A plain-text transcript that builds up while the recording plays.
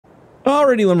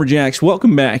Alrighty, Lumberjacks,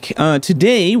 welcome back.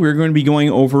 Today we're going to be going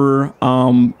over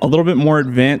a little bit more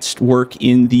advanced work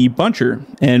in the buncher.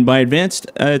 And by advanced,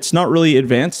 it's not really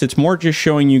advanced, it's more just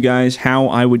showing you guys how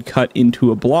I would cut into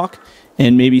a block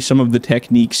and maybe some of the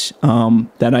techniques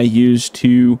that I use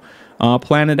to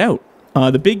plan it out.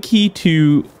 The big key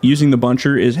to using the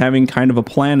buncher is having kind of a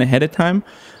plan ahead of time.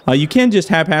 You can just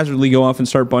haphazardly go off and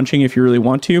start bunching if you really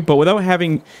want to, but without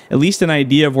having at least an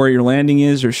idea of where your landing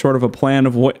is or sort of a plan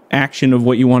of what action of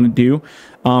what you want to do,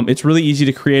 it's really easy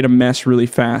to create a mess really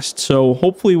fast. So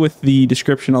hopefully with the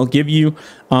description I'll give you,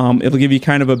 it'll give you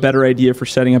kind of a better idea for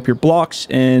setting up your blocks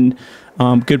and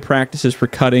good practices for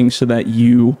cutting so that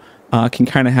you can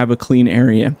kind of have a clean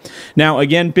area. Now,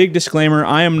 again, big disclaimer,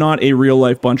 I am not a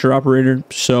real-life buncher operator,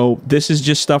 so this is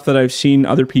just stuff that I've seen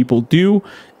other people do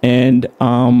and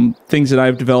things that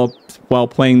I've developed while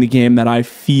playing the game that I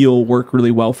feel work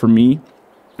really well for me.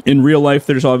 In real life,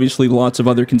 there's obviously lots of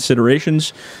other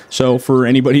considerations, so for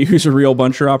anybody who's a real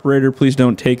buncher operator, please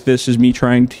don't take this as me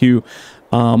trying to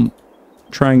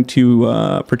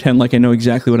pretend like I know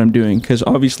exactly what I'm doing, because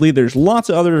obviously there's lots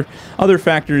of other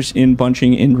factors in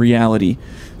bunching in reality.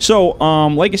 So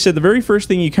like I said, the very first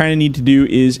thing you kind of need to do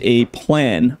is a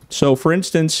plan. So for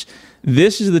instance,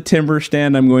 this is the timber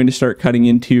stand I'm going to start cutting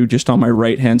into just on my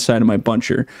right hand side of my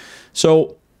buncher.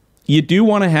 So you do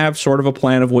want to have sort of a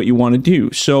plan of what you want to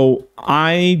do. So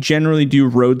I generally do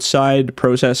roadside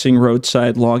processing,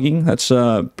 roadside logging. That's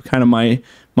kind of my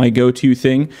go-to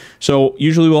thing. So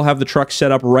usually we'll have the truck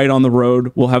set up right on the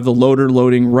road. We'll have the loader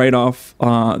loading right off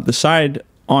the side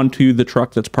onto the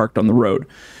truck that's parked on the road.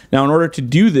 Now, in order to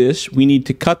do this, we need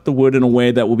to cut the wood in a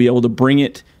way that will be able to bring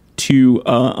it to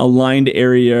a lined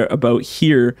area about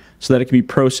here so that it can be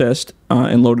processed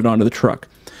and loaded onto the truck.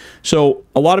 So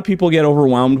a lot of people get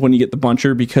overwhelmed when you get the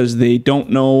buncher because they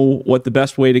don't know what the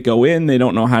best way to go in. They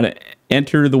don't know how to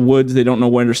enter the woods. They don't know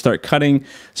when to start cutting.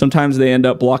 Sometimes they end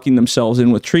up blocking themselves in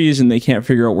with trees and they can't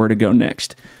figure out where to go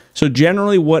next. So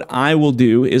generally what I will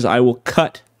do is I will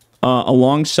cut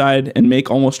alongside and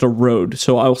make almost a road.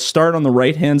 So I'll start on the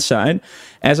right hand side.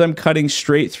 As I'm cutting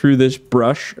straight through this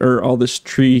brush or all this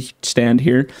tree stand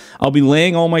here, I'll be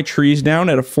laying all my trees down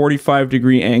at a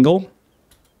 45-degree angle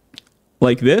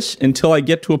like this until I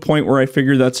get to a point where I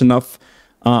figure that's enough.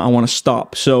 I want to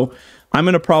stop. So I'm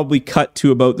going to probably cut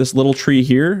to about this little tree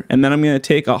here, and then I'm going to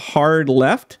take a hard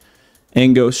left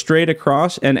and go straight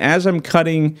across. And as I'm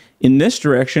cutting in this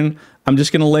direction, I'm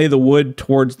just going to lay the wood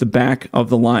towards the back of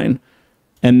the line.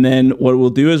 And then what we'll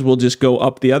do is we'll just go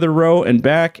up the other row and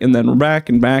back, and then back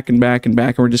and back and back and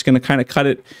back. And we're just going to kind of cut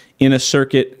it in a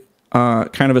circuit,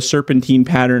 kind of a serpentine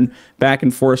pattern back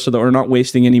and forth so that we're not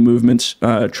wasting any movements,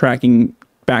 tracking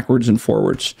backwards and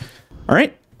forwards. All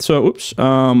right. So, oops.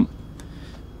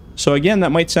 So again,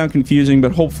 that might sound confusing,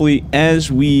 but hopefully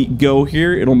as we go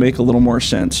here, it'll make a little more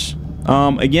sense.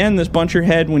 Again, this buncher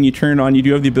head, when you turn it on, you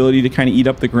do have the ability to kind of eat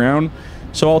up the ground.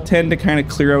 So I'll tend to kind of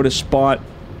clear out a spot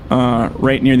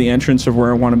right near the entrance of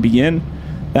where I want to begin.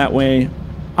 That way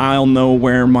I'll know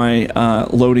where my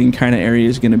loading kind of area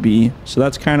is going to be. So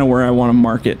that's kind of where I want to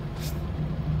mark it.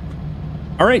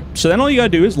 All right, so then all you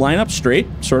got to do is line up straight,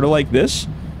 sort of like this,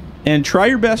 and try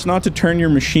your best not to turn your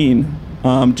machine.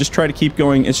 Just try to keep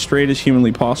going as straight as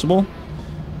humanly possible.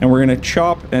 And we're going to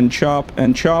chop and chop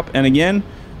and chop. And again,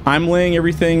 I'm laying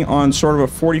everything on sort of a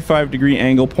 45-degree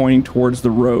angle pointing towards the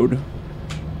road.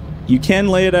 You can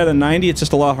lay it at a 90. It's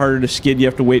just a lot harder to skid. You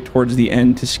have to wait towards the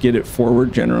end to skid it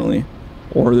forward generally.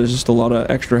 Or there's just a lot of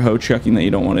extra hoe chucking that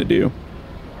you don't want to do.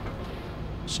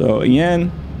 So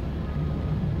again,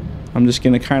 I'm just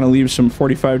going to kind of leave some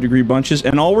 45-degree bunches.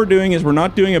 And all we're doing is we're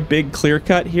not doing a big clear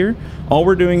cut here. All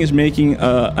we're doing is making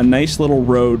a nice little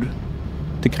road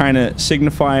to kind of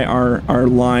signify our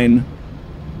line.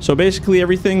 So basically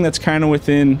everything that's kind of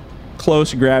within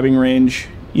close grabbing range,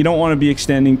 you don't want to be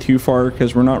extending too far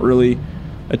because we're not really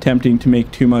attempting to make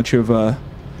too much of a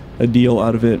deal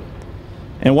out of it.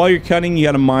 And while you're cutting, you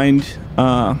got to mind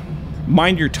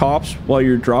your tops while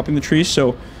you're dropping the trees.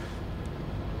 So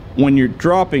when you're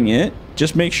dropping it,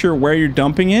 just make sure where you're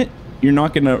dumping it, you're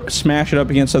not going to smash it up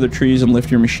against other trees and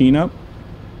lift your machine up.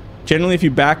 Generally, if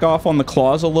you back off on the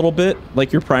claws a little bit,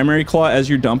 like your primary claw as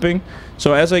you're dumping,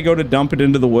 so as I go to dump it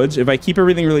into the woods, if I keep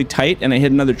everything really tight and I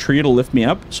hit another tree, it'll lift me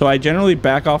up. So I generally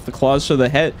back off the claws so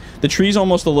the tree's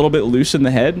almost a little bit loose in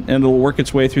the head, and it'll work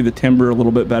its way through the timber a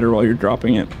little bit better while you're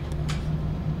dropping it.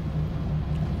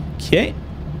 Okay.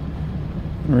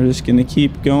 We're just going to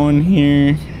keep going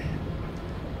here.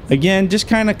 Again, just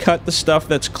kind of cut the stuff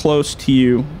that's close to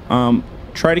you.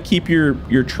 Try to keep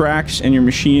your tracks and your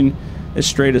machine as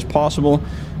straight as possible.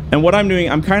 And what I'm doing,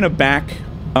 I'm kind of back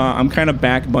I'm kind of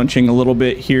back bunching a little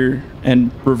bit here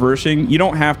and reversing. You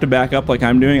don't have to back up like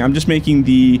I'm doing. I'm just making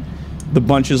the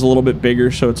bunches a little bit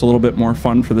bigger so it's a little bit more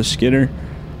fun for the skidder.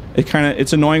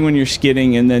 It's annoying when you're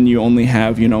skidding and then you only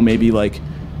have, you know, maybe like,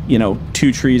 you know,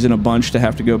 2 trees in a bunch to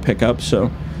have to go pick up.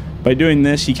 So by doing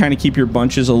this, you kind of keep your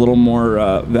bunches a little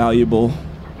more valuable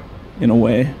in a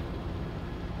way.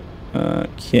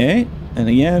 Okay, and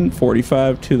again,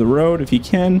 45 to the road if you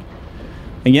can.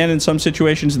 Again, in some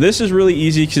situations, this is really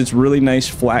easy because it's really nice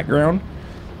flat ground.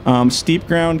 Steep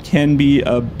ground can be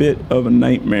a bit of a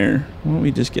nightmare. Why don't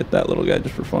we just get that little guy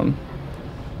just for fun?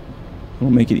 It'll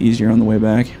make it easier on the way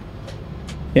back.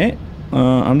 Okay,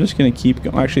 I'm just going to keep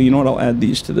going. Actually, you know what? I'll add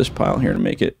these to this pile here to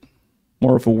make it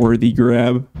more of a worthy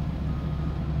grab.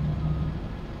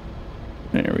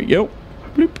 There we go.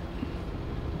 Bloop.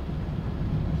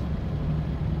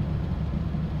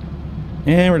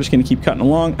 And we're just going to keep cutting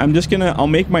along. I'll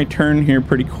make my turn here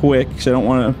pretty quick because I don't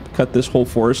want to cut this whole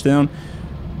forest down.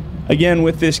 Again,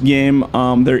 with this game,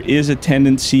 there is a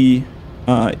tendency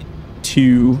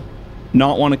to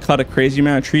not want to cut a crazy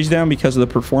amount of trees down because of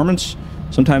the performance.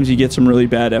 Sometimes you get some really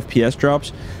bad FPS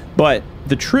drops. But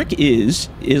the trick is,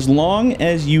 as long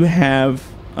as you have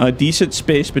a decent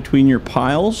space between your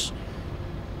piles,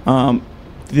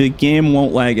 the game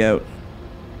won't lag out.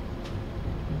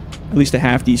 At least a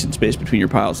half decent space between your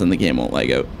piles, then the game won't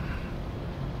lag out.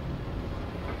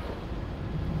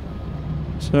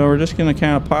 So we're just going to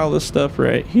kind of pile this stuff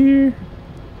right here.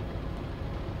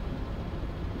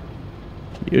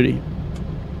 Beauty.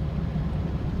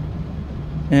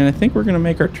 And I think we're going to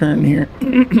make our turn here.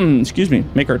 Excuse me,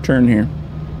 make our turn here.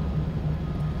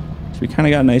 So we kind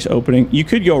of got a nice opening. You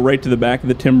could go right to the back of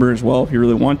the timber as well if you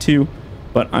really want to,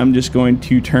 but I'm just going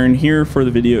to turn here for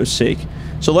the video's sake.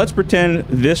 So let's pretend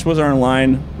this was our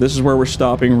line. This is where we're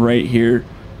stopping right here.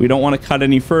 We don't want to cut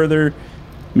any further.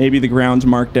 Maybe the ground's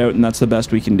marked out and that's the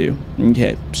best we can do.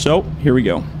 Okay, so here we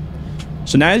go.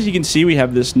 So now as you can see, we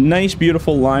have this nice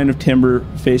beautiful line of timber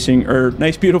facing, or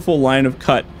nice beautiful line of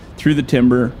cut through the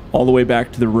timber all the way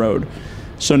back to the road.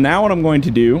 So now what I'm going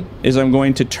to do is I'm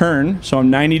going to turn, so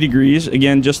I'm 90 degrees,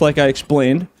 again, just like I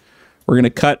explained. We're going to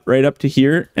cut right up to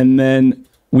here, and then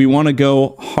we want to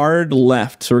go hard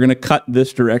left. So we're going to cut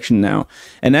this direction now.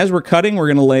 And as we're cutting, we're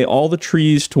going to lay all the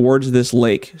trees towards this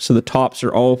lake. So the tops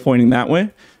are all pointing that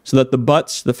way, so that the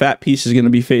butts, the fat piece, is going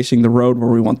to be facing the road where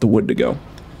we want the wood to go.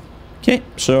 Okay,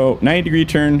 so 90-degree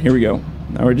turn, here we go.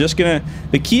 Now we're just gonna,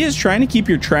 the key is trying to keep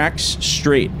your tracks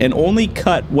straight and only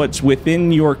cut what's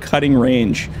within your cutting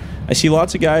range. I see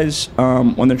lots of guys,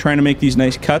 when they're trying to make these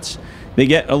nice cuts, they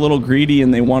get a little greedy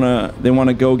and they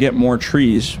wanna go get more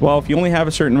trees. Well, if you only have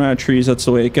a certain amount of trees, that's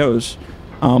the way it goes.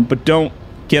 But don't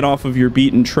get off of your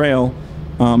beaten trail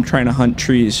trying to hunt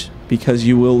trees, because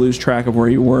you will lose track of where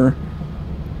you were.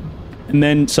 And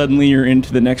then suddenly you're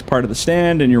into the next part of the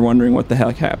stand and you're wondering what the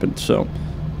heck happened. So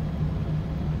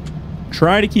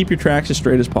try to keep your tracks as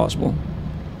straight as possible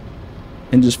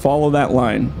and just follow that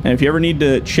line. And if you ever need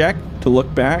to check to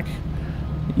look back,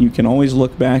 you can always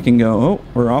look back and go, oh,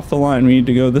 we're off the line, we need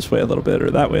to go this way a little bit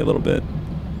or that way a little bit.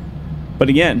 But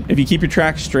again, if you keep your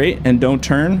tracks straight and don't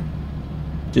turn,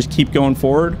 just keep going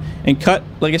forward and cut,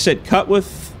 like I said, cut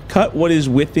what is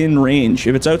within range.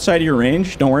 If it's outside of your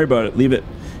range, don't worry about it, leave it.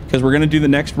 Because we're going to do the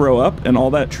next row up, and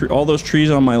all those trees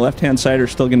on my left-hand side are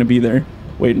still going to be there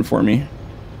waiting for me.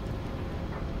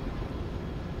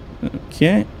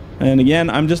 Okay, and again,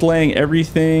 I'm just laying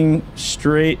everything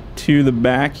straight to the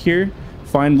back here.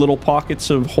 Find little pockets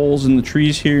of holes in the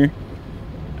trees here.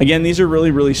 Again, these are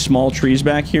really, really small trees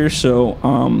back here,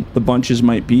 so the bunches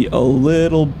might be a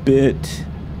little bit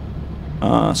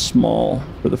small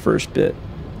for the first bit.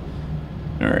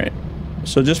 All right.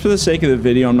 So just for the sake of the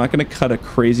video, I'm not going to cut a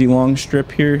crazy long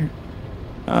strip here,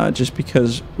 just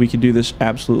because we could do this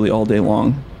absolutely all day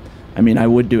long. I mean, I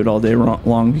would do it all day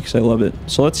long because I love it.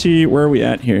 So let's see, where are we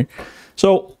at here?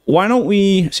 So why don't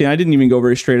we, see, I didn't even go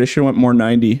very straight. I should have went more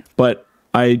 90, but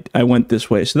I went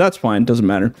this way, so that's fine, doesn't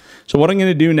matter. So what I'm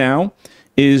going to do now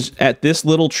is at this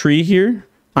little tree here,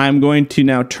 I'm going to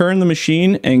now turn the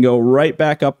machine and go right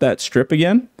back up that strip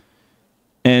again.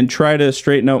 And try to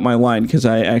straighten out my line because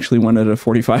I actually went at a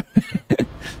 45.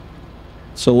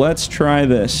 So let's try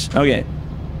this. Okay.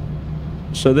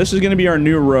 So this is going to be our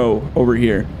new row over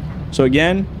here. So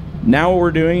again, now what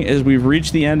we're doing is we've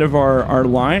reached the end of our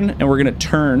line, and we're going to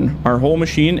turn our whole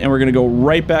machine and we're going to go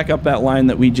right back up that line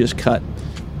that we just cut.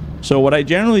 So what I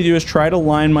generally do is try to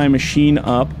line my machine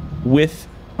up with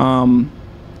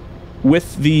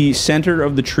the center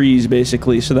of the trees,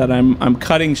 basically, so that I'm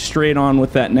cutting straight on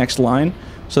with that next line,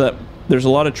 so that there's a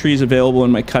lot of trees available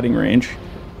in my cutting range.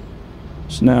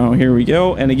 So now here we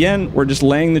go. And again, we're just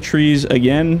laying the trees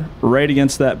again right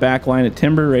against that back line of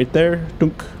timber right there.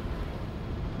 Dunk.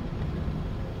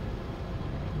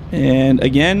 And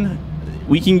again,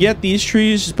 we can get these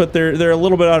trees, but they're a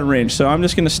little bit out of range. So I'm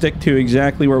just going to stick to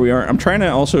exactly where we are. I'm trying to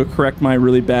also correct my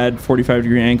really bad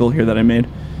 45-degree angle here that I made.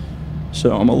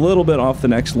 So I'm a little bit off the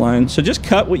next line. So just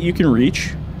cut what you can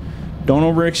reach. Don't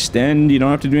overextend. You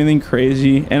don't have to do anything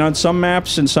crazy. And on some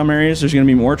maps in some areas, there's going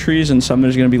to be more trees, and some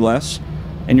there's going to be less.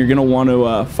 And you're going to want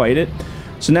to fight it.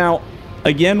 So now,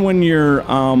 again, when you're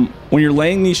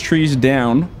laying these trees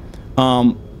down,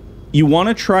 you want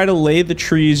to try to lay the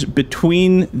trees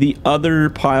between the other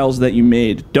piles that you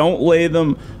made. Don't lay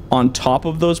them on top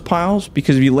of those piles,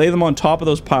 because if you lay them on top of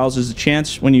those piles, there's a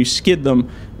chance when you skid them,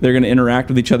 they're going to interact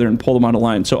with each other and pull them out of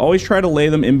line. So always try to lay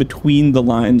them in between the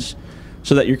lines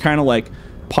so that you're kind of like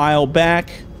pile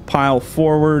back, pile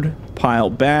forward, pile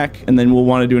back, and then we'll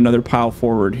want to do another pile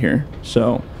forward here.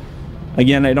 So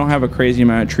again, I don't have a crazy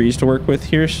amount of trees to work with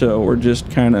here, so we're just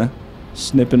kind of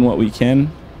snipping what we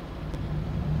can.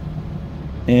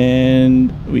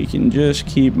 And we can just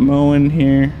keep mowing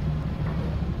here.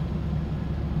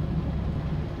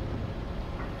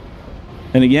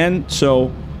 And again,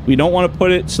 so we don't want to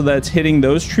put it so that it's hitting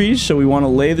those trees, so we want to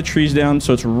lay the trees down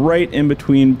so it's right in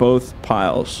between both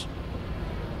piles.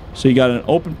 So you got an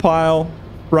open pile,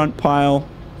 front pile,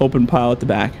 open pile at the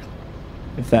back,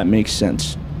 if that makes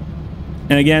sense.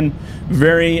 And again,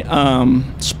 very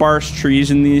sparse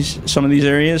trees in some of these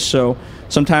areas, so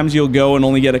sometimes you'll go and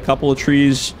only get a couple of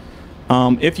trees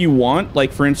if you want.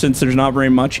 Like, for instance, there's not very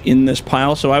much in this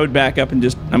pile, so I would back up and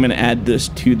I'm going to add this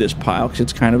to this pile because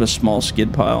it's kind of a small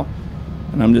skid pile.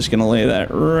 And I'm just going to lay that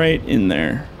right in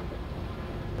there.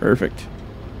 Perfect.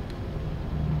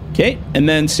 Okay, and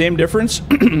then same difference.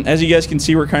 As you guys can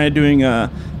see, we're kind of doing a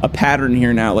pattern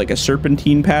here now, like a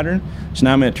serpentine pattern. So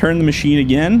now I'm going to turn the machine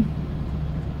again,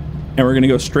 and we're going to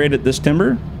go straight at this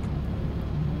timber.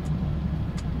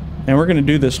 And we're going to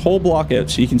do this whole block out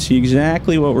so you can see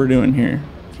exactly what we're doing here.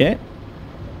 Okay.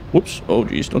 Whoops. Oh,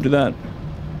 geez. Don't do that.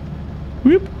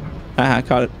 Whoop. Aha,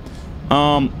 caught it.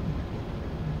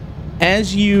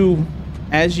 As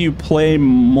you play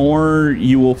more,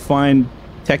 you will find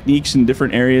techniques in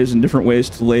different areas and different ways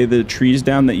to lay the trees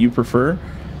down that you prefer.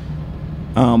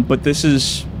 But this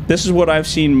is what I've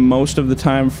seen most of the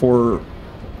time for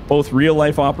both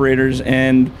real-life operators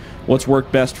and what's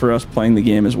worked best for us playing the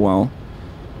game as well.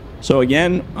 So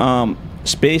again,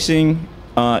 spacing,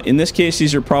 in this case,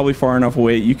 these are probably far enough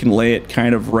away. You can lay it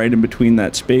kind of right in between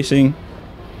that spacing,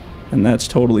 and that's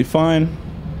totally fine.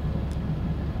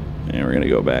 And we're going to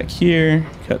go back here,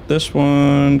 cut this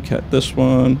one,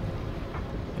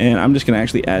 and I'm just going to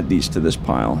actually add these to this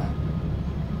pile.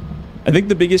 I think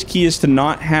the biggest key is to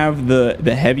not have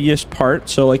the heaviest part.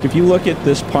 So like if you look at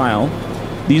this pile,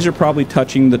 these are probably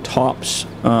touching the tops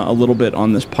a little bit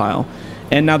on this pile.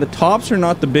 And now the tops are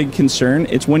not the big concern.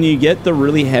 It's when you get the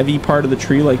really heavy part of the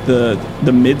tree, like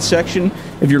the midsection.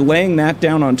 If you're laying that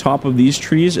down on top of these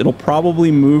trees, it'll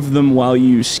probably move them while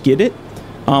you skid it.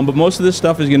 But most of this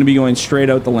stuff is going to be going straight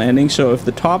out the landing. So if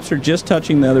the tops are just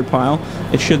touching the other pile,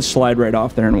 it should slide right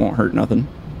off there and it won't hurt nothing.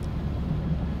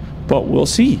 But we'll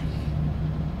see.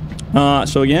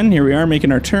 So again, here we are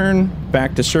making our turn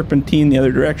back to serpentine the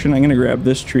other direction. I'm going to grab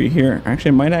this tree here.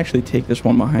 Actually, I might actually take this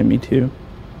one behind me too,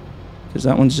 because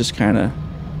that one's just kind of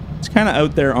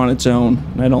out there on its own,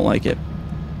 and I don't like it.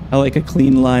 I like a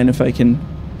clean line if I can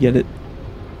get it.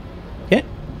 Okay.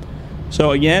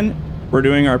 So again, we're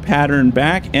doing our pattern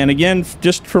back, and again,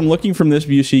 just from looking from this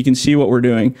view so you can see what we're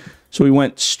doing. So we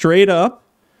went straight up,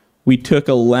 we took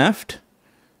a left,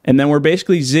 and then we're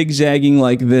basically zigzagging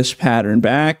like this pattern,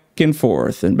 back and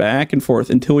forth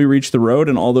until we reach the road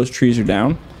and all those trees are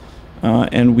down.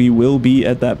 And we will be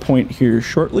at that point here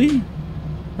shortly.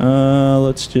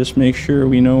 Let's just make sure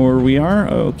we know where we are.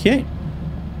 Okay.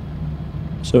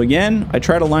 So again, I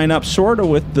try to line up sort of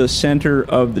with the center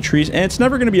of the trees, and it's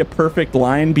never going to be a perfect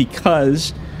line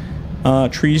because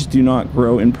trees do not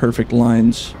grow in perfect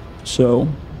lines. So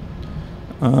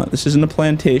this isn't a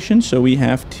plantation, so we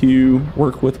have to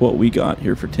work with what we got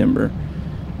here for timber.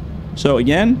 So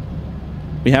again,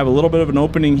 we have a little bit of an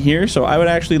opening here, so I would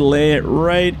actually lay it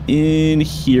right in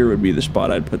here would be the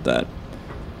spot I'd put that.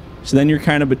 So then you're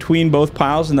kind of between both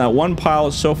piles, and that one pile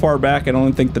is so far back I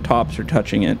don't think the tops are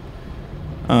touching it.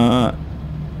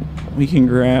 We can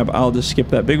grab, I'll just skip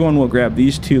that big one, we'll grab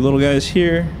these two little guys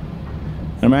here.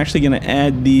 And I'm actually going to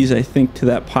add these, I think, to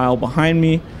that pile behind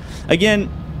me. Again,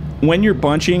 when you're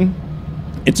bunching,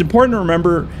 it's important to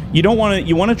remember you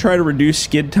want to try to reduce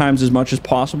skid times as much as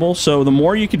possible. So the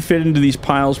more you can fit into these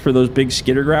piles for those big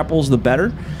skidder grapples, the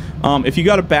better. If you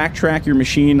got to backtrack your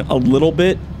machine a little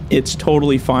bit, it's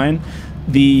totally fine.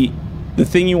 The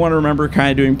thing you want to remember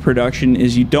kind of doing production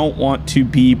is you don't want to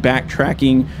be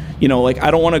backtracking, you know, like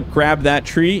I don't want to grab that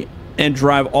tree and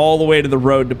drive all the way to the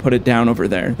road to put it down over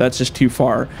there. That's just too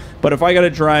far. But if I got to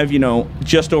drive, you know,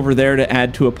 just over there to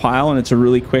add to a pile and it's a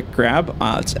really quick grab,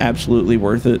 it's absolutely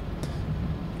worth it.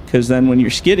 Because then when you're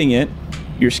skidding it,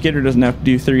 your skidder doesn't have to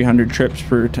do 300 trips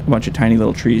for a bunch of tiny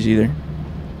little trees either.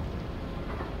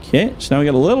 Okay, so now we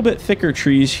got a little bit thicker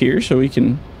trees here, so we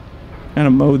can kind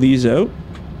of mow these out.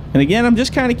 And again, I'm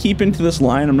just kind of keeping to this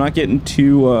line. I'm not getting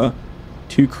too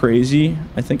crazy.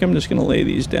 I think I'm just going to lay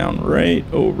these down right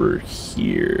over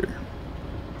here.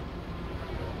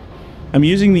 I'm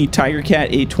using the Tigercat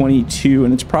 822,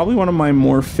 and it's probably one of my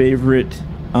more favorite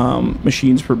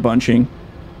machines for bunching.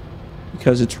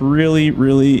 Because it's really,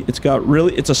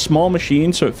 it's a small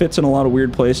machine, so it fits in a lot of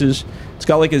weird places. It's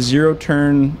got like a zero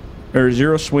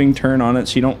swing turn on it,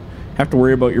 so you don't have to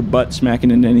worry about your butt smacking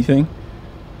into anything.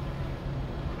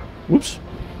 Whoops.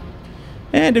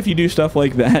 And if you do stuff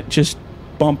like that, just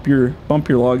bump your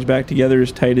logs back together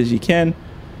as tight as you can,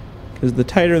 because the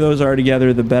tighter those are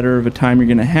together, the better of a time you're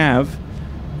going to have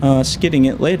skidding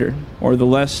it later, or the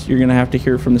less you're going to have to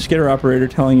hear from the skidder operator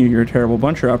telling you you're a terrible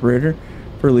buncher operator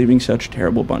for leaving such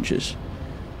terrible bunches.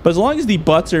 But as long as the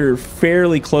butts are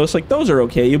fairly close, like those are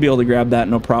okay, you'll be able to grab that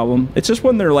no problem. It's just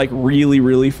when they're like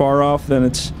really far off, then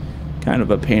it's kind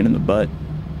of a pain in the butt.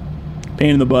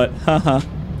 Pain in the butt, haha.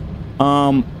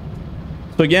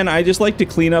 So again, I just like to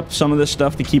clean up some of this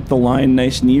stuff to keep the line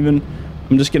nice and even.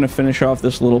 I'm just going to finish off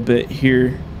this little bit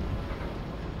here,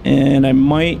 and I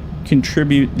might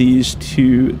contribute these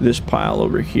to this pile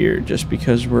over here just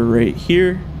because we're right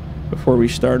here before we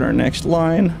start our next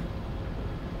line.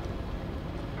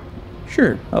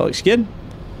 Sure, that looks good.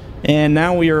 And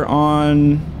now we are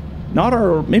on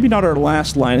maybe not our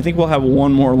last line. I think we'll have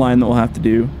one more line that we'll have to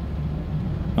do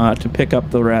to pick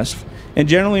up the rest. And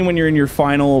generally when you're in your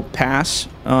final pass,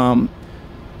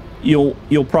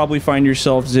 you'll probably find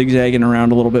yourself zigzagging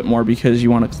around a little bit more because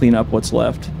you want to clean up what's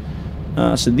left.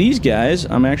 So these guys,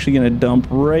 I'm actually going to dump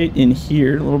right in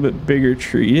here, a little bit bigger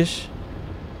trees.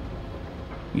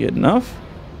 Good enough.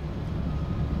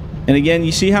 And again,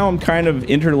 you see how I'm kind of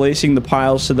interlacing the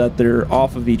piles so that they're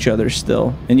off of each other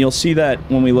still. And you'll see that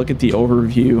when we look at the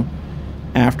overview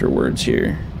afterwards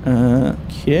here.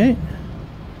 Okay.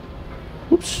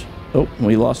 Oops. Oh,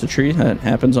 we lost a tree. That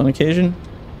happens on occasion.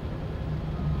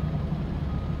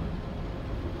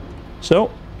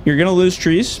 So, you're going to lose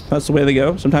trees. That's the way they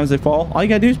go. Sometimes they fall. All you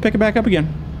got to do is pick it back up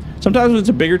again. Sometimes when it's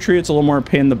a bigger tree, it's a little more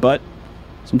pain in the butt.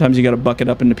 Sometimes you got to buck it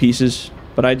up into pieces.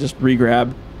 But I just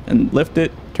re-grab and lift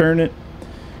it, turn it,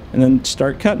 and then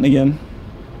start cutting again.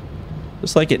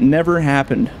 Just like it never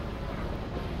happened.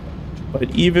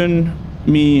 But even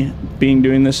me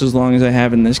doing this as long as I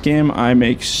have in this game, I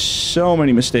make so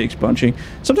many mistakes bunching.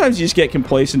 Sometimes you just get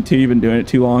complacent too. You've been doing it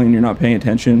too long and you're not paying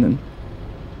attention, and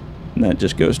that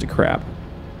just goes to crap.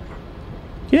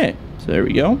 Okay, so there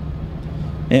we go.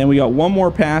 And we got one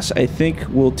more pass. I think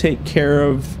we'll take care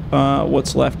of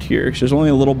what's left here, because there's only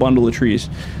a little bundle of trees.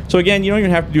 So again, you don't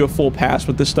even have to do a full pass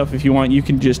with this stuff if you want. You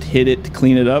can just hit it to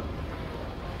clean it up.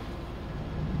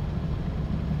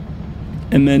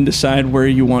 And then decide where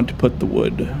you want to put the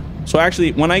wood. So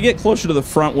actually, when I get closer to the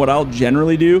front, what I'll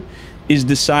generally do is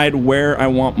decide where I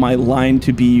want my line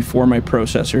to be for my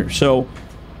processor. So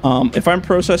if I'm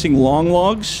processing long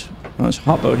logs, let's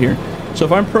hop out here. So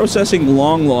if I'm processing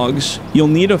long logs, you'll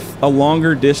need a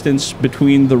longer distance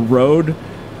between the road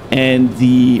and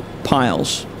the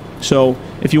piles. So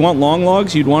if you want long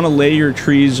logs, you'd want to lay your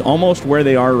trees almost where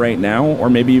they are right now, or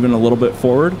maybe even a little bit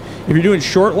forward. If you're doing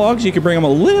short logs, you can bring them a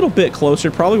little bit closer,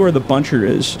 probably where the buncher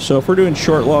is. So if we're doing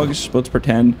short logs, let's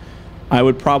pretend, I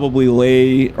would probably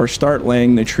lay or start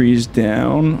laying the trees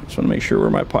down. Just want to make sure where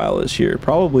my pile is here.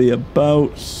 Probably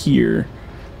about here.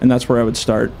 And that's where I would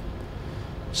start.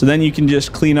 So then you can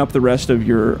just clean up the rest of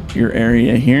your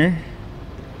area here.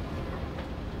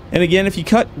 And again, if you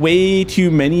cut way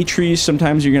too many trees,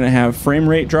 sometimes you're going to have frame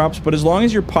rate drops. But as long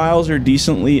as your piles are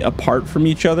decently apart from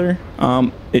each other,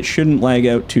 it shouldn't lag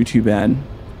out too bad.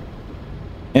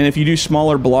 And if you do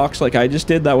smaller blocks like I just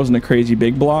did, that wasn't a crazy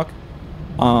big block.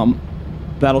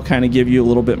 That'll kind of give you a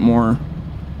little bit more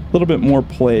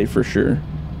play for sure.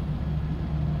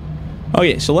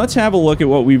 Okay, so let's have a look at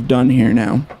what we've done here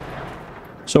now.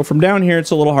 So from down here,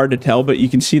 it's a little hard to tell, but you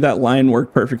can see that line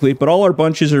work perfectly. But all our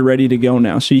bunches are ready to go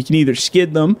now. So you can either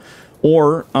skid them,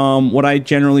 or what I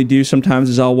generally do sometimes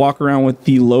is I'll walk around with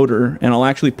the loader and I'll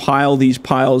actually pile these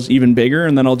piles even bigger,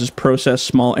 and then I'll just process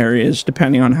small areas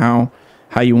depending on how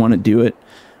you want to do it.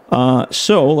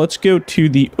 So let's go to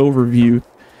the overview.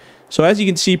 So as you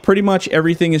can see, pretty much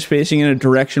everything is facing in a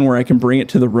direction where I can bring it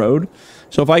to the road.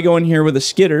 So if I go in here with a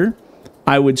skidder,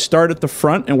 I would start at the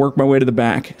front and work my way to the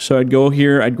back. So I'd go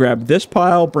here, I'd grab this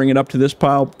pile, bring it up to this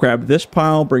pile, grab this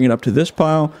pile, bring it up to this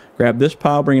pile, grab this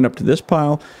pile, bring it up to this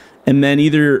pile, and then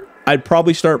either I'd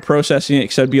probably start processing it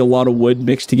because that'd be a lot of wood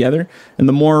mixed together. And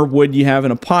the more wood you have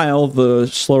in a pile, the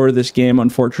slower this game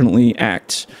unfortunately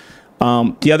acts.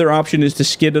 The other option is to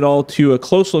skid it all to a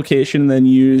close location and then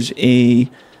use a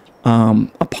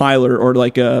piler or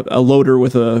like a loader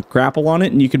with a grapple on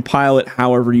it, and you can pile it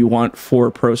however you want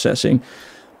for processing.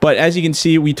 But as you can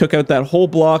see, we took out that whole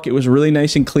block. It was really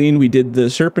nice and clean. We did the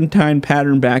serpentine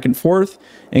pattern back and forth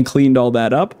and cleaned all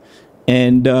that up.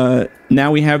 And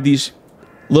now we have these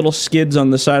little skids on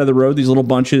the side of the road, these little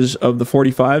bunches of the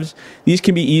 45s. These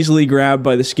can be easily grabbed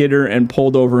by the skidder and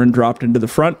pulled over and dropped into the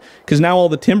front because now all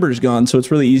the timber's gone, so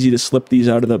it's really easy to slip these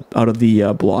out of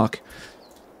the block.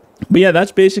 But yeah,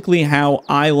 that's basically how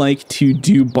I like to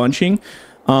do bunching.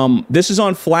 This is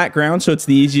on flat ground, so it's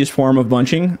the easiest form of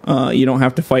bunching. You don't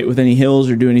have to fight with any hills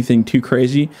or do anything too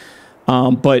crazy.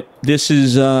 But this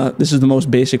is the most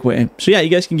basic way. So yeah, you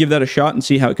guys can give that a shot and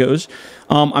see how it goes.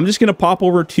 I'm just going to pop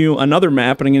over to another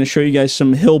map, and I'm going to show you guys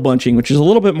some hill bunching, which is a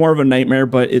little bit more of a nightmare,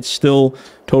 but it's still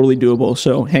totally doable,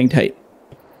 so hang tight.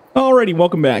 Alrighty,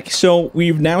 welcome back. So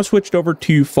we've now switched over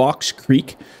to Fox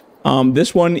Creek.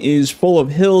 This one is full of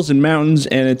hills and mountains,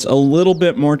 and it's a little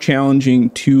bit more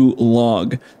challenging to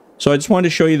log. So I just wanted to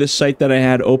show you this site that I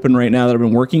had open right now that I've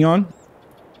been working on.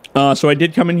 So I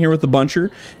did come in here with the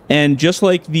buncher, and just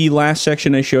like the last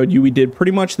section I showed you, we did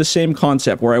pretty much the same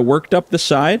concept where I worked up the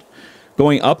side,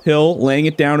 going uphill, laying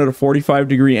it down at a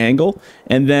 45-degree angle,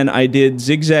 and then I did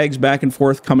zigzags back and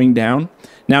forth coming down.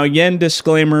 Now again,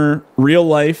 disclaimer, real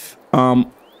life,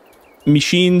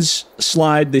 machines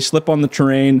slide, they slip on the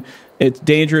terrain. It's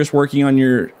dangerous working on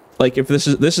your, like if this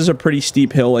is a pretty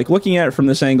steep hill, like looking at it from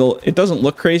this angle, it doesn't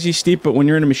look crazy steep, but when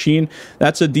you're in a machine,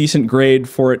 that's a decent grade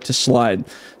for it to slide.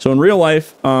 So in real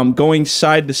life, going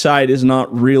side to side is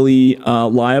not really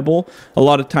liable. A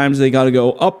lot of times they got to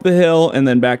go up the hill and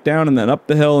then back down and then up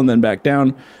the hill and then back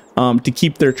down to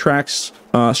keep their tracks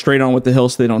straight on with the hill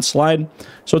so they don't slide.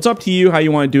 So it's up to you how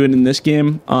you want to do it in this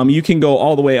game. You can go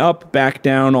all the way up, back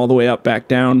down, all the way up, back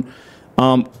down.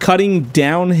 Cutting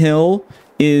downhill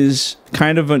is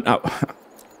kind of an...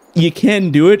 you can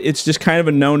do it. It's just kind of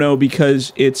a no-no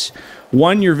because it's...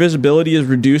 One, your visibility is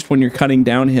reduced when you're cutting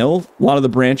downhill. A lot of the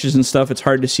branches and stuff, it's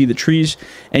hard to see the trees.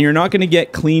 And you're not going to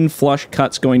get clean, flush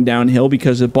cuts going downhill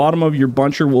because the bottom of your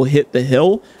buncher will hit the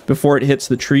hill before it hits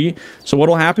the tree. So what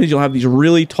will happen is you'll have these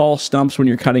really tall stumps when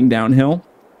you're cutting downhill.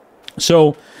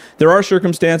 So there are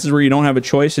circumstances where you don't have a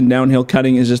choice and downhill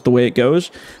cutting is just the way it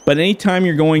goes. But anytime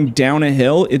you're going down a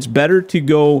hill, it's better to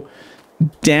go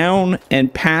down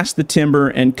and past the timber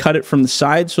and cut it from the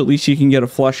side so at least you can get a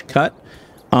flush cut.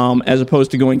 As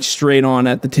opposed to going straight on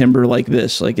at the timber like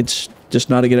this. Like, it's just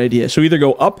not a good idea. So either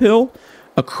go uphill,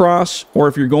 across, or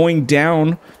if you're going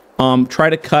down, try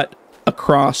to cut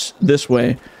across this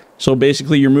way. So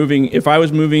basically you're moving, if I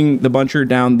was moving the buncher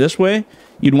down this way,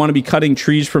 you'd want to be cutting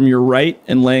trees from your right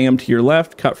and laying them to your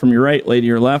left, cut from your right, lay to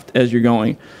your left as you're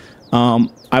going.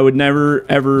 I would never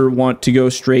ever want to go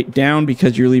straight down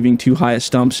because you're leaving too high of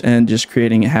stumps and just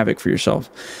creating a havoc for yourself.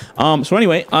 So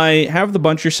anyway, I have the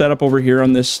buncher set up over here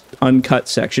on this uncut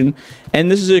section, and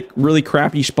this is a really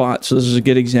crappy spot, so this is a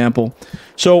good example.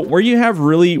 So where you have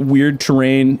really weird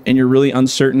terrain and you're really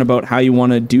uncertain about how you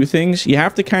want to do things, you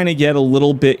have to kind of get a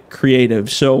little bit creative.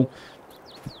 So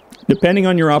depending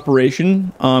on your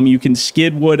operation, you can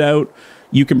skid wood out.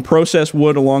 You can process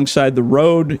wood alongside the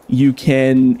road. You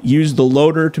can use the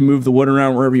loader to move the wood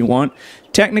around wherever you want.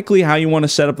 Technically, how you want to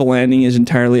set up the landing is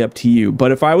entirely up to you.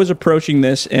 But if I was approaching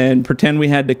this and pretend we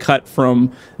had to cut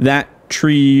from that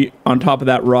tree on top of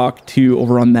that rock to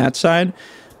over on that side,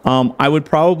 I would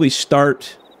probably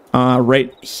start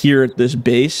right here at this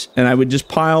base, and I would just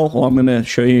pile. Well, I'm going to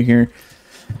show you here.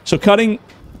 So cutting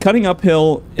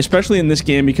uphill, especially in this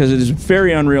game because it is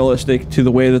very unrealistic to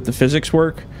the way that the physics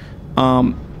work,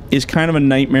 is kind of a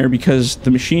nightmare because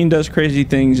the machine does crazy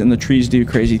things and the trees do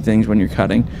crazy things when you're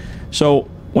cutting. So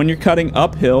when you're cutting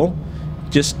uphill,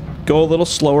 just go a little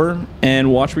slower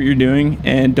and watch what you're doing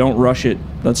and don't rush it.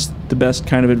 That's the best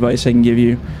kind of advice I can give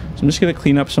you. So I'm just going to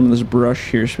clean up some of this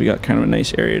brush here so we got kind of a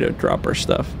nice area to drop our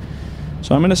stuff.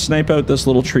 So I'm going to snipe out this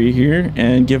little tree here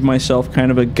and give myself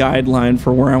kind of a guideline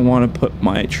for where I want to put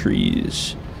my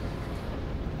trees.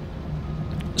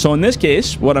 So in this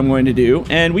case, what I'm going to do,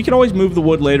 and we can always move the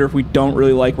wood later if we don't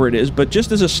really like where it is, but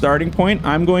just as a starting point,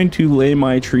 I'm going to lay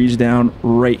my trees down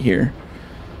right here.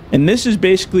 And this is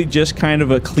basically just kind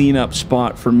of a cleanup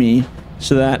spot for me,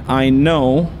 so that I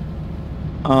know,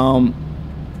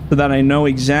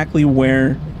 exactly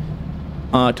where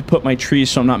to put my trees,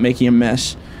 so I'm not making a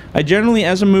mess. I generally,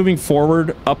 as I'm moving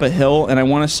forward up a hill, and I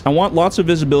want lots of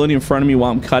visibility in front of me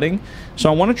while I'm cutting,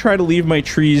 so I want to try to leave my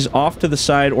trees off to the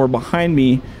side or behind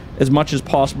me as much as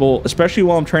possible, especially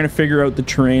while I'm trying to figure out the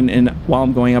terrain and while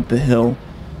I'm going up the hill.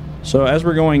 So as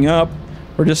we're going up,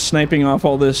 we're just sniping off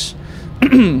all this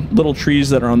little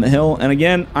trees that are on the hill. And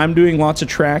again, I'm doing lots of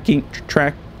tracking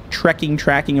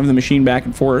of the machine back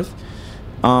and forth,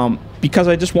 because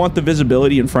I just want the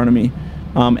visibility in front of me.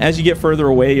 As you get further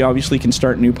away, you obviously can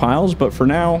start new piles, but for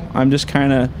now, I'm just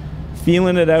kind of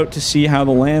feeling it out to see how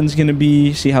the land's going to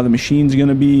be, see how the machine's going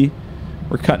to be.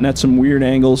 We're cutting at some weird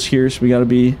angles here, so we got to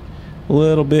be a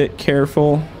little bit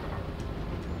careful.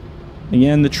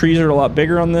 Again, the trees are a lot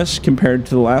bigger on this compared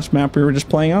to the last map we were just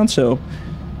playing on, so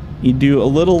you do a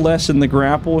little less in the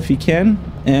grapple if you can.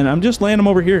 And I'm just laying them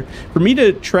over here. For me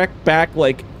to trek back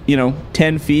like, you know,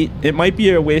 10 feet, it might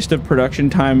be a waste of production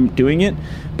time doing it,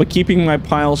 but keeping my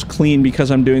piles clean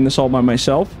because I'm doing this all by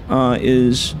myself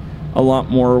is a lot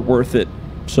more worth it.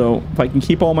 So if I can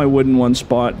keep all my wood in one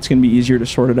spot, it's going to be easier to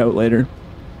sort it out later.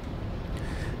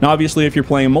 Now, obviously, if you're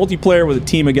playing a multiplayer with a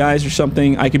team of guys or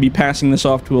something, I could be passing this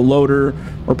off to a loader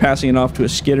or passing it off to a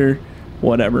skidder,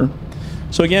 whatever.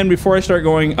 So again, before I start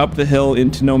going up the hill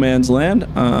into no man's land,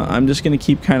 I'm just going to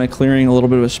keep kind of clearing a little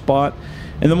bit of a spot.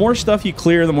 And the more stuff you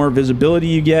clear, the more visibility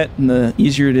you get, and the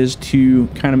easier it is to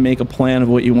kind of make a plan of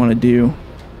what you want to do.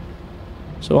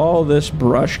 So all this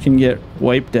brush can get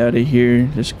wiped out of here.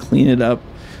 Just clean it up.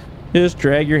 Just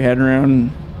drag your head around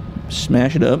and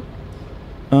smash it up.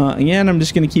 Again, I'm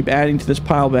just going to keep adding to this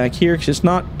pile back here because it's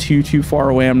not too far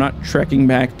away. I'm not trekking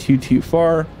back too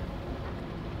far.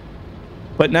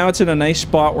 But now it's in a nice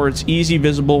spot where it's easy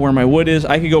visible where my wood is.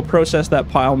 I could go process that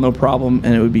pile, no problem,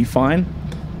 and it would be fine.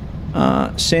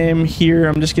 Same here.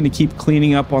 I'm just going to keep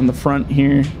cleaning up on the front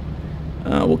here.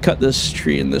 We'll cut this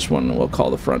tree and this one, and we'll call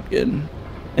the front good.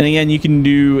 And again, you can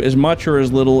do as much or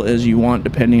as little as you want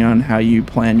depending on how you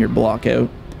plan your block out.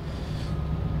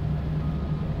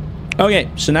 Okay,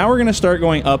 so now we're going to start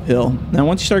going uphill. Now,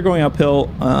 once you start going uphill,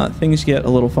 things get a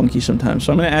little funky sometimes.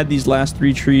 So I'm going to add these last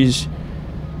 3 trees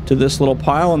to this little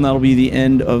pile, and that'll be the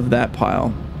end of that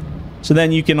pile. So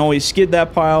then you can always skid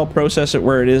that pile, process it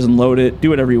where it is, and load it. Do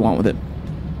whatever you want with it.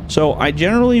 So I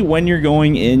generally, when you're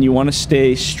going in, you want to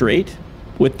stay straight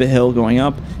with the hill going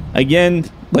up. Again,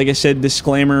 like I said,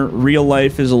 disclaimer, real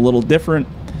life is a little different.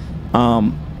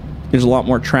 There's a lot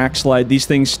more track slide. These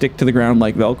things stick to the ground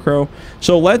like Velcro.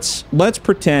 So let's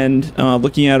pretend,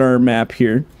 looking at our map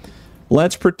here,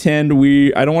 let's pretend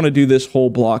I don't want to do this whole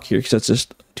block here because that's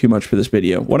just too much for this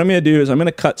video. What I'm going to do is I'm going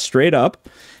to cut straight up.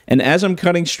 And as I'm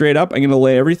cutting straight up, I'm going to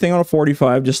lay everything on a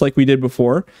 45 just like we did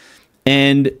before.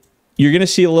 And you're going to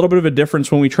see a little bit of a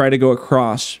difference when we try to go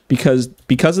across because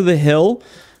of the hill,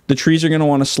 the trees are going to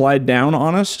want to slide down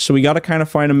on us. So we got to kind of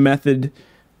find a method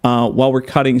while we're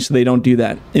cutting so they don't do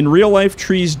that. In real life,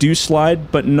 trees do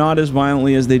slide, but not as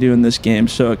violently as they do in this game.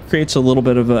 So it creates a little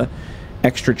bit of a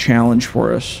extra challenge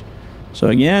for us. So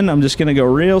again, I'm just going to go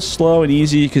real slow and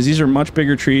easy because these are much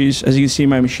bigger trees. As you can see,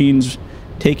 my machine's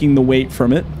taking the weight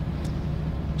from it.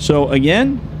 So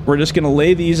again, we're just going to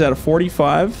lay these at a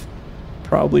 45,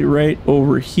 probably right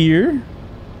over here.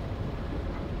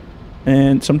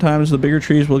 And sometimes the bigger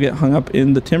trees will get hung up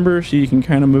in the timber, so you can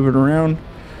kind of move it around.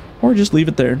 Or just leave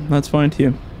it there. That's fine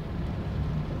too.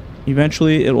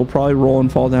 Eventually, it will probably roll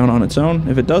and fall down on its own.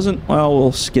 If it doesn't, well,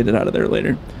 we'll skid it out of there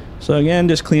later. So again,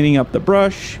 just cleaning up the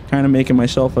brush, kind of making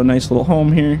myself a nice little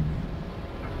home here.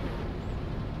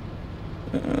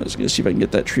 Just gonna see if I can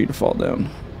get that tree to fall down.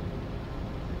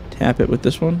 Tap it with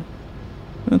this one.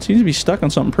 It seems to be stuck on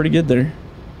something pretty good there.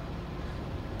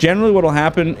 Generally, what will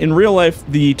happen in real life,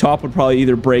 the top would probably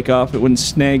either break off, it wouldn't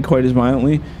snag quite as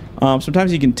violently.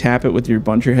 Sometimes you can tap it with your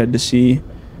buncher head to see,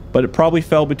 but it probably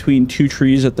fell between 2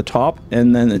 trees at the top,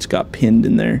 and then it's got pinned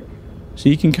in there. So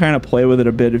you can kind of play with it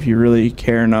a bit if you really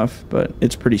care enough, but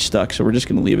it's pretty stuck, so we're just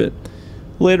going to leave it.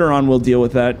 Later on, we'll deal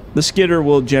with that. The skidder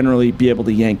will generally be able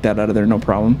to yank that out of there, no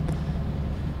problem.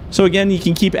 So again, you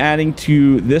can keep adding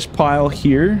to this pile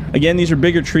here. Again, these are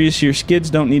bigger trees, so your skids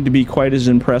don't need to be quite as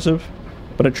impressive,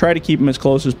 but I try to keep them as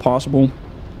close as possible.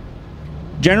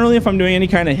 Generally, if I'm doing any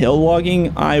kind of hill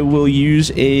logging, I will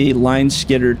use a line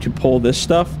skidder to pull this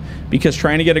stuff, because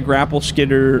trying to get a grapple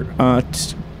skidder,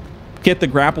 get the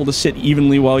grapple to sit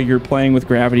evenly while you're playing with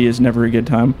gravity is never a good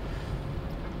time.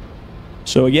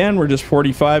 So again, we're just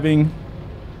 45ing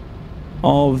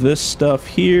all of this stuff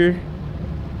here,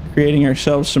 creating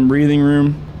ourselves some breathing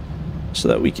room. so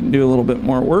that we can do a little bit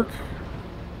more work.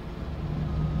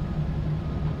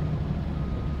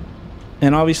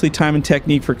 And obviously time and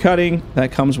technique for cutting,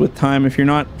 that comes with time. If you're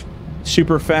not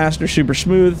super fast or super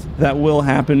smooth, that will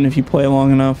happen if you play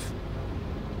long enough.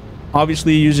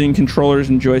 Obviously using controllers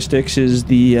and joysticks is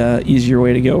the easier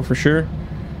way to go for sure,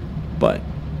 but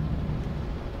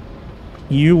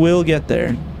you will get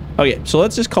there. Okay, so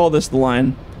let's just call this the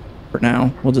line for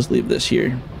now. We'll just leave this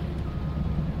here.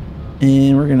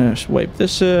 And we're gonna wipe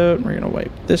this out, we're gonna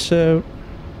wipe this out,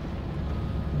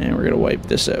 and we're gonna wipe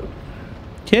this out.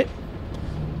 Okay.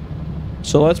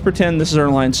 So let's pretend this is our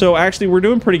line. So actually we're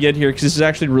doing pretty good here because this is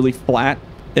actually really flat.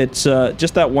 It's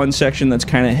just that one section that's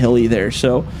kind of hilly there.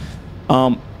 So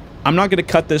I'm not going to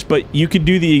cut this, but you could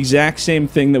do the exact same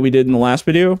thing that we did in the last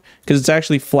video because it's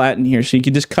actually flat in here. So you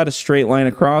can just cut a straight line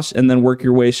across and then work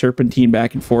your way serpentine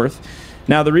back and forth.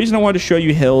 Now the reason I wanted to show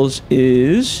you hills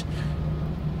is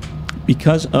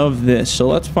because of this. So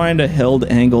let's find a hilled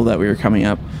angle that we were coming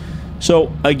up.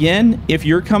 So again, if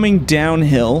you're coming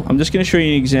downhill, I'm just going to show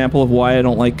you an example of why I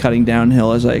don't like cutting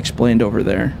downhill as I explained over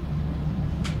there.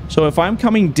 So if I'm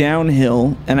coming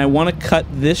downhill and I want to cut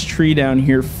this tree down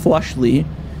here flushly,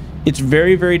 it's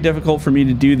very, very difficult for me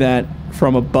to do that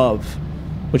from above,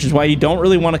 which is why you don't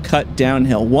really want to cut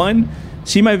downhill. One,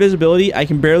 see my visibility? I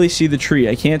can barely see the tree.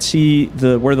 I can't see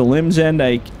where the limbs end.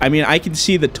 I mean, I can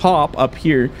see the top up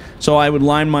here, so I would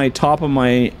line my top of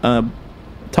my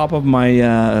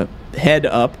head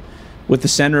up with the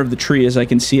center of the tree as I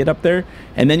can see it up there,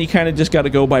 and then you kind of just got to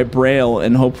go by braille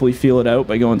and hopefully feel it out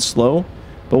by going slow.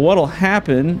 But what'll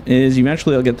happen is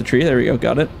eventually I'll get the tree. There we go,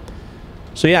 got it.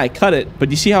 So yeah, I cut it, but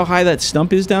you see how high that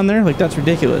stump is down there? Like, that's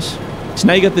ridiculous. So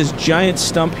now you got this giant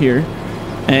stump here,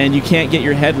 and you can't get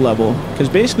your head level. Because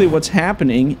basically what's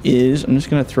happening is, I'm just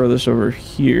going to throw this over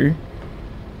here.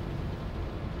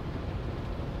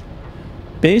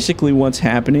 Basically what's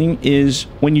happening is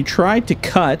when you try to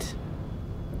cut,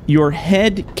 your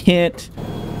head can't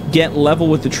get level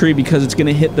with the tree because it's going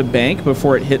to hit the bank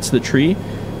before it hits the tree.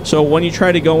 So when you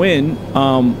try to go in,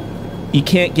 you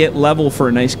can't get level for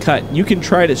a nice cut. You can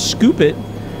try to scoop it,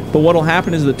 but what'll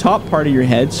happen is the top part of your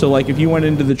head, so like if you went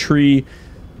into the tree,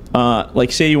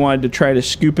 like say you wanted to try to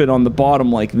scoop it on the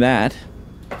bottom like that,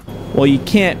 well, you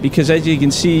can't, because as you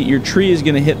can see, your tree is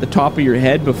going to hit the top of your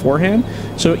head beforehand.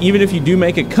 So even if you do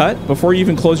make a cut, before you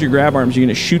even close your grab arms, you're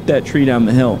going to shoot that tree down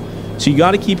the hill. So you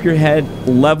got to keep your head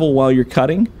level while you're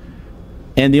cutting.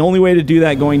 And the only way to do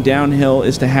that going downhill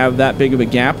is to have that big of a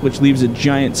gap, which leaves a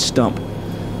giant stump.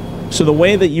 So the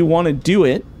way that you want to do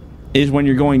it is when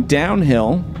you're going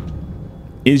downhill,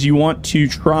 is you want to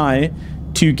try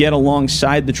to get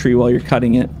alongside the tree while you're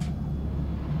cutting it.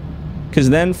 Because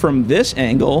then from this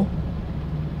angle,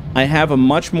 I have a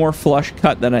much more flush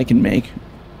cut that I can make.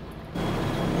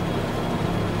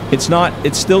 It's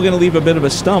still going to leave a bit of a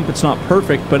stump. It's not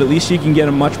perfect, but at least you can get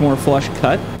a much more flush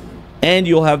cut. And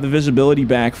you'll have the visibility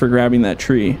back for grabbing that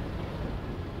tree.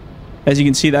 As you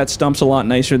can see, that stump's a lot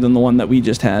nicer than the one that we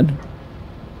just had.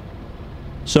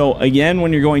 So again,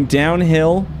 when you're going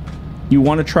downhill, you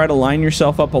want to try to line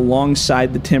yourself up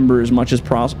alongside the timber as much as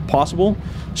possible.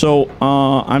 So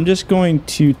I'm just going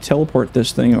to teleport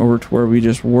this thing over to where we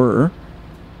just were.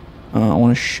 I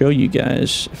want to show you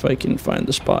guys if I can find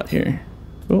the spot here.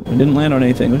 Oh, I didn't land on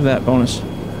anything. Look at that bonus.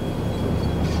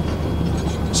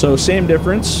 So same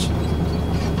difference.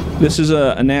 This is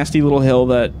a nasty little hill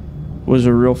that was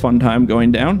a real fun time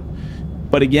going down.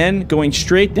 But again, going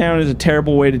straight down is a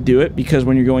terrible way to do it because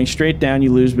when you're going straight down,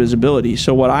 you lose visibility.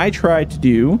 So what I try to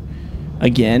do,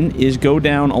 again, is go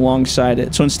down alongside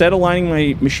it. So instead of lining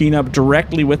my machine up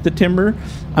directly with the timber,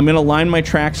 I'm going to line my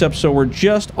tracks up so we're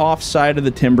just offside of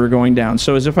the timber going down.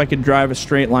 So as if I could drive a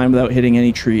straight line without hitting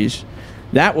any trees.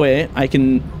 That way, I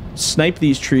can snipe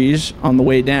these trees on the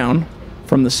way down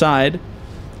from the side.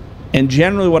 And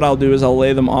generally what I'll do is I'll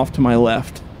lay them off to my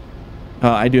left.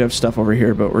 I do have stuff over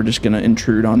here, but we're just going to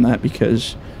intrude on that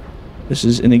because this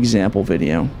is an example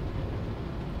video.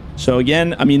 So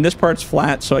again, I mean, this part's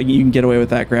flat, so you can get away with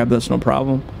that grab. That's no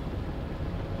problem.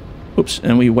 Oops,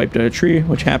 and we wiped out a tree,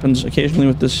 which happens occasionally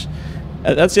with this.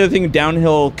 That's the other thing,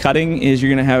 downhill cutting, is you're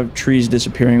going to have trees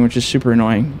disappearing, which is super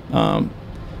annoying.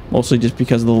 Mostly just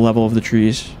because of the level of the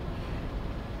trees.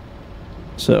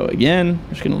 So again, I'm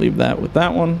just going to leave that with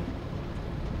that one.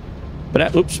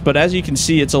 But as you can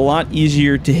see, it's a lot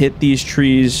easier to hit these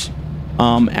trees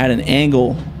at an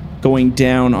angle going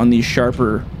down on these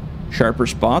sharper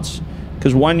spots.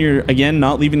 Because one, you're, again,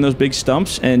 not leaving those big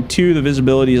stumps, and two, the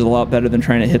visibility is a lot better than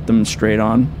trying to hit them straight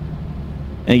on.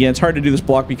 And again, it's hard to do this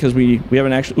block because we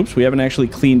haven't actually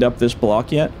cleaned up this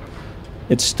block yet.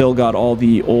 It's still got all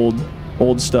the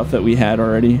old stuff that we had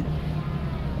already.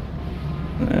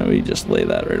 We just lay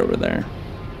that right over there.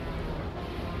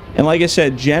 And like I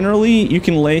said, generally you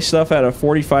can lay stuff at a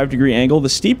 45-degree angle. The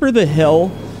steeper the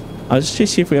hill, let's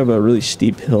just see if we have a really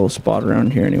steep hill spot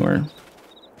around here anywhere.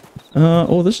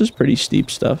 Oh, this is pretty steep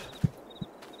stuff.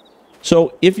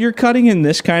 So if you're cutting in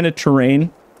this kind of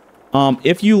terrain,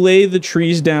 if you lay the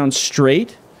trees down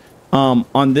straight,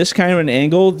 on this kind of an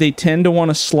angle, they tend to want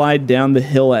to slide down the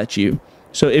hill at you.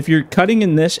 So if you're cutting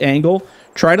in this angle,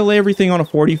 try to lay everything on a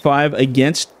 45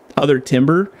 against other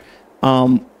timber.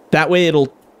 That way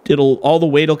all the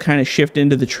weight will kind of shift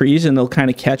into the trees and they'll kind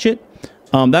of catch it.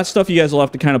 That's stuff you guys will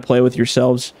have to kind of play with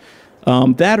yourselves.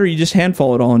 That or you just hand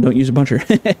fall it all and don't use a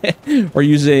buncher. Or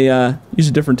use a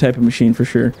different type of machine for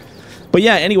sure. But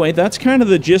yeah, anyway, that's kind of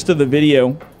the gist of the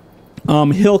video.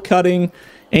 Hill cutting.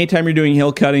 Anytime you're doing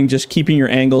hill cutting, just keeping your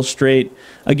angles straight.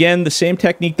 Again, the same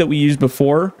technique that we used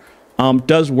before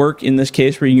does work in this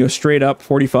case, where you can go straight up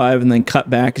 45 and then cut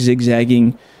back,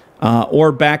 zigzagging,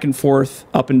 or back and forth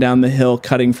up and down the hill,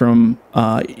 cutting from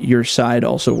your side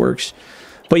also works.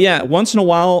 But yeah, once in a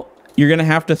while, you're going to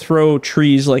have to throw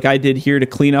trees like I did here to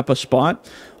clean up a spot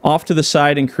off to the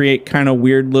side and create kind of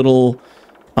weird little...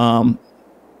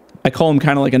 I call them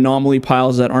kind of like anomaly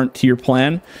piles that aren't to your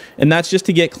plan. And that's just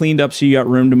to get cleaned up so you got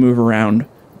room to move around.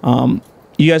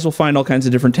 You guys will find all kinds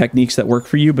of different techniques that work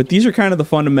for you, but these are kind of the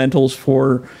fundamentals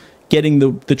for getting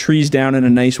the trees down in a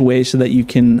nice way so that you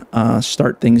can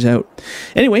start things out.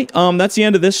 Anyway, that's the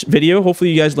end of this video.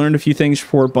 Hopefully you guys learned a few things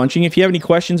for bunching. If you have any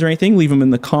questions or anything, leave them in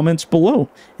the comments below.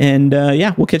 And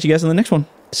yeah, we'll catch you guys in the next one.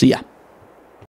 See ya.